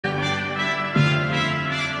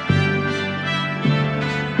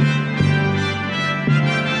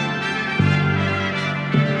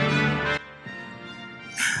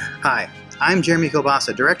Hi, I'm Jeremy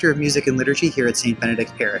Kiolbassa, Director of Music and Liturgy here at St.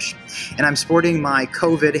 Benedict Parish, and I'm sporting my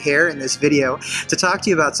COVID hair in this video to talk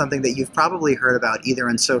to you about something that you've probably heard about either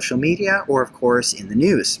on social media or, of course, in the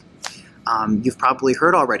news. You've probably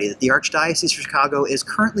heard already that the Archdiocese of Chicago is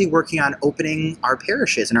currently working on opening our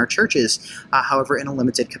parishes and our churches, however, in a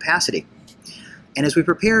limited capacity. And as we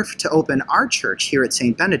prepare to open our church here at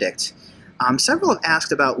St. Benedict, several have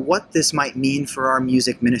asked about what this might mean for our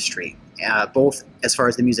music ministry, both as far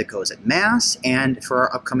as the music goes at Mass and for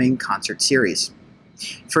our upcoming concert series.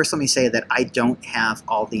 First, let me say that I don't have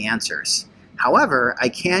all the answers. However, I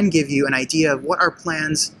can give you an idea of what our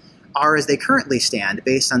plans are as they currently stand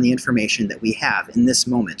based on the information that we have in this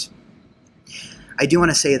moment. I do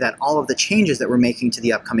want to say that all of the changes that we're making to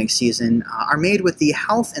the upcoming season are made with the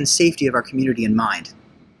health and safety of our community in mind.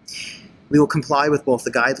 We will comply with both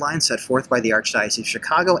the guidelines set forth by the Archdiocese of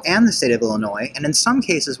Chicago and the state of Illinois, and in some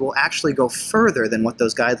cases will actually go further than what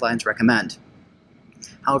those guidelines recommend.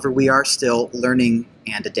 However, we are still learning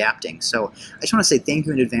and adapting, so I just want to say thank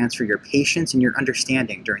you in advance for your patience and your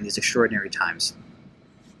understanding during these extraordinary times.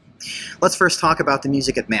 Let's first talk about the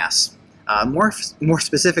music at Mass, more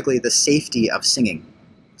specifically the safety of singing.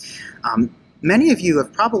 Many of you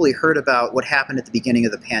have probably heard about what happened at the beginning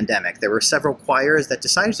of the pandemic. There were several choirs that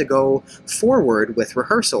decided to go forward with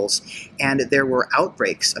rehearsals, and there were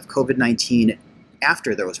outbreaks of COVID-19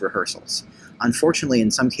 after those rehearsals. Unfortunately,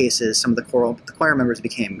 in some cases, some of the choir members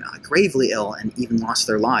became gravely ill and even lost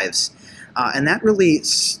their lives. And that really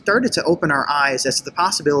started to open our eyes as to the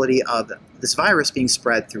possibility of this virus being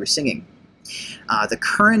spread through singing. The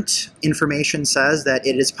current information says that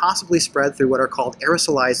it is possibly spread through what are called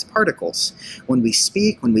aerosolized particles. When we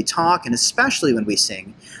speak, when we talk, and especially when we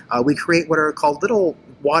sing, we create what are called little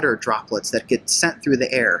water droplets that get sent through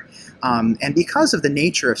the air. And because of the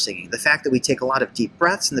nature of singing, the fact that we take a lot of deep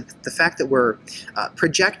breaths, and the fact that we're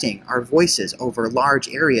projecting our voices over large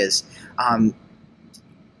areas,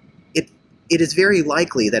 it is very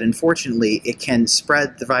likely that, unfortunately, it can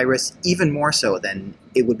spread the virus even more so than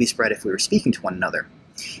it would be spread if we were speaking to one another.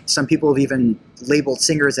 Some people have even labeled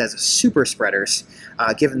singers as super spreaders,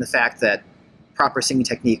 given the fact that proper singing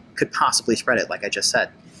technique could possibly spread it, like I just said.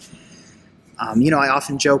 I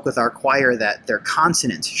often joke with our choir that their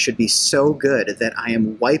consonants should be so good that I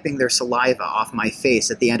am wiping their saliva off my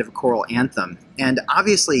face at the end of a choral anthem. And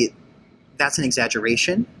obviously, that's an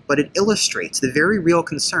exaggeration, but it illustrates the very real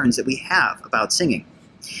concerns that we have about singing.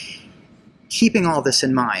 Keeping all this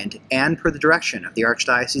in mind, and per the direction of the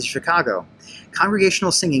Archdiocese of Chicago,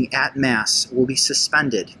 congregational singing at Mass will be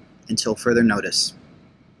suspended until further notice.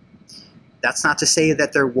 That's not to say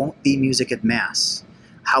that there won't be music at Mass.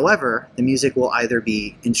 However, the music will either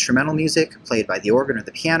be instrumental music played by the organ or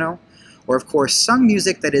the piano, or of course some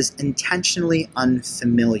music that is intentionally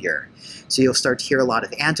unfamiliar. So you'll start to hear a lot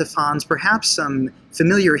of antiphons, perhaps some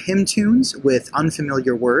familiar hymn tunes with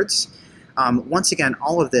unfamiliar words. Once again,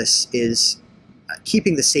 all of this is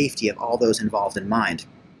keeping the safety of all those involved in mind.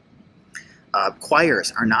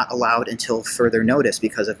 Choirs are not allowed until further notice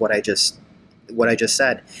because of what I just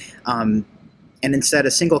said. And instead,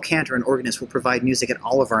 a single cantor and organist will provide music at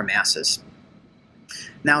all of our Masses.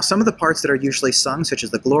 Now, some of the parts that are usually sung, such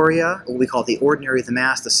as the Gloria, what we call the Ordinary of the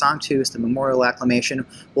Mass, the Sanctus, the Memorial Acclamation,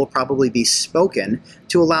 will probably be spoken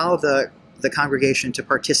to allow the congregation to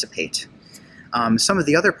participate. Some of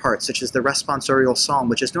the other parts, such as the responsorial psalm,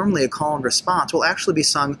 which is normally a call and response, will actually be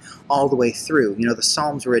sung all the way through. The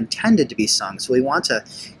psalms were intended to be sung, so we want to,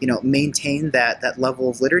 maintain that level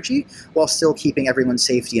of liturgy while still keeping everyone's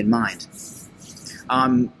safety in mind.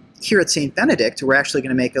 Here at St. Benedict, we're actually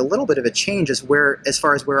going to make a little bit of a change as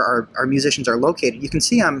far as where our musicians are located. You can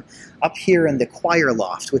see I'm up here in the choir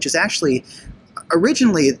loft, which is actually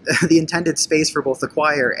originally the intended space for both the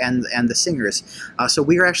choir and the singers. So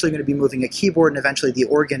we are actually going to be moving a keyboard and eventually the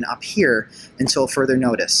organ up here until further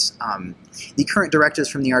notice. The current directives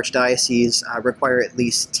from the Archdiocese require at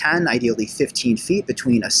least 10, ideally 15 feet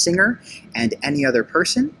between a singer and any other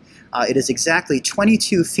person. It is exactly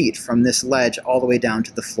 22 feet from this ledge all the way down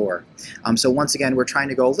to the floor. So once again, we're trying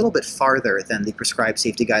to go a little bit farther than the prescribed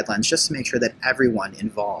safety guidelines just to make sure that everyone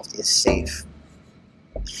involved is safe.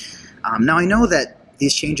 Now, I know that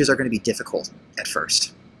these changes are going to be difficult at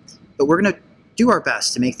first, but we're going to do our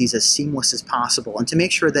best to make these as seamless as possible and to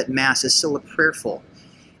make sure that Mass is still a prayerful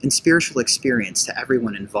and spiritual experience to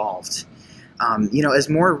everyone involved. As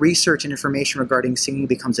more research and information regarding singing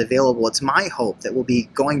becomes available, it's my hope that we'll be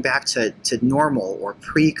going back to normal or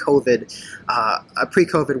pre-COVID, a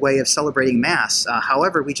pre-COVID way of celebrating Mass.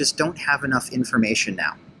 However, we just don't have enough information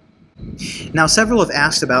now. Now, several have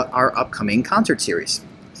asked about our upcoming concert series.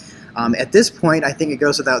 At this point, I think it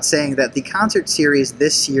goes without saying that the concert series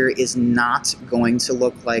this year is not going to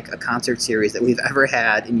look like a concert series that we've ever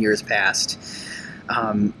had in years past.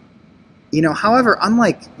 However,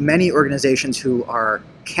 unlike many organizations who are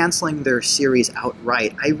canceling their series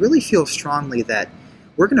outright, I really feel strongly that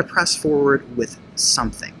we're going to press forward with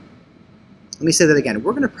something. Let me say that again.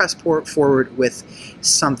 We're going to press forward with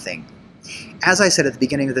something. As I said at the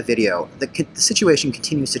beginning of the video, the situation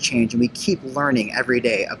continues to change, and we keep learning every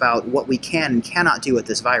day about what we can and cannot do with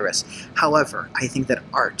this virus. However, I think that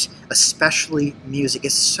art, especially music,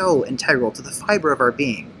 is so integral to the fiber of our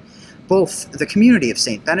being. Both the community of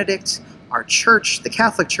St. Benedict, our church, the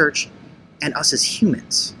Catholic Church, and us as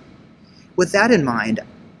humans. With that in mind,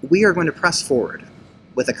 we are going to press forward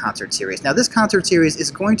with a concert series. Now, this concert series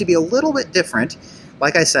is going to be a little bit different,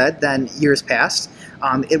 like I said, than years past.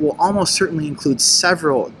 It will almost certainly include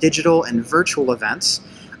several digital and virtual events.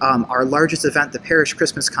 Our largest event, the Parish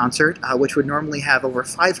Christmas Concert, which would normally have over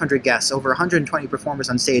 500 guests, over 120 performers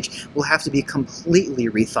on stage, will have to be completely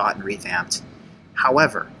rethought and revamped.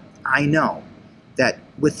 However, I know that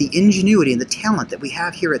with the ingenuity and the talent that we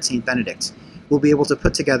have here at St. Benedict, we'll be able to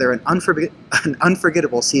put together an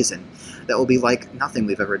unforgettable season that will be like nothing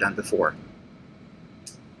we've ever done before.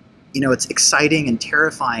 It's exciting and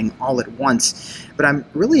terrifying all at once, but I'm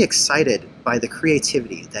really excited by the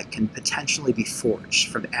creativity that can potentially be forged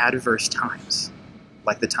from adverse times,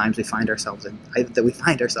 like the times we find ourselves in,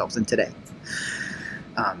 today.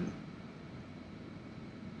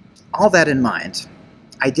 All that in mind,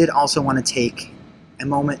 I did also want to take a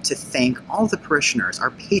moment to thank all the parishioners,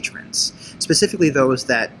 our patrons, specifically those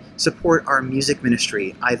that support our music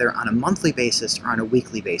ministry either on a monthly basis or on a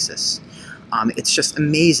weekly basis. It's just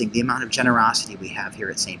amazing the amount of generosity we have here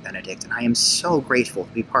at St. Benedict, and I am so grateful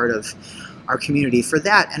to be part of our community for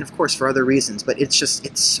that, and of course for other reasons, but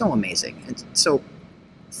it's so amazing. And so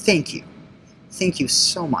thank you. Thank you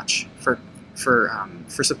so much for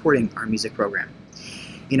supporting our music program.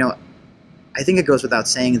 I think it goes without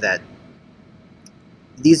saying that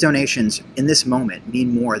these donations in this moment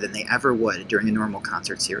mean more than they ever would during a normal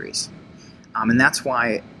concert series. And that's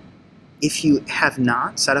why, if you have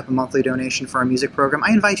not set up a monthly donation for our music program,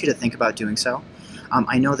 I invite you to think about doing so.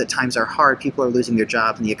 I know that times are hard, people are losing their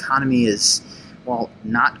jobs, and the economy is, well,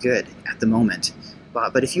 not good at the moment.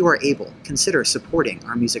 But if you are able, consider supporting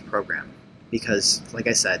our music program, because, like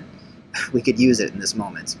I said, we could use it in this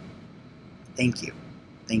moment. Thank you.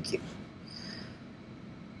 Thank you.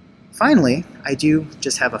 Finally, I do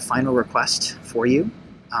just have a final request for you.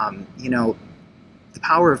 The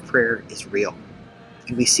power of prayer is real,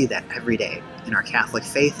 and we see that every day in our Catholic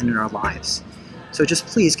faith and in our lives. So just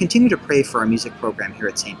please continue to pray for our music program here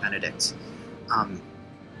at St. Benedict.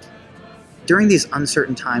 During these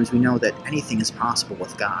uncertain times, we know that anything is possible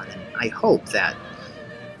with God, and I hope that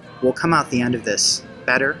we'll come out the end of this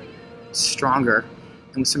better, stronger,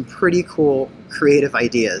 and with some pretty cool creative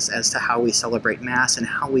ideas as to how we celebrate Mass and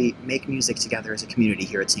how we make music together as a community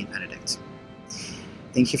here at St. Benedict.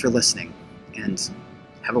 Thank you for listening, and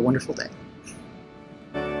have a wonderful day.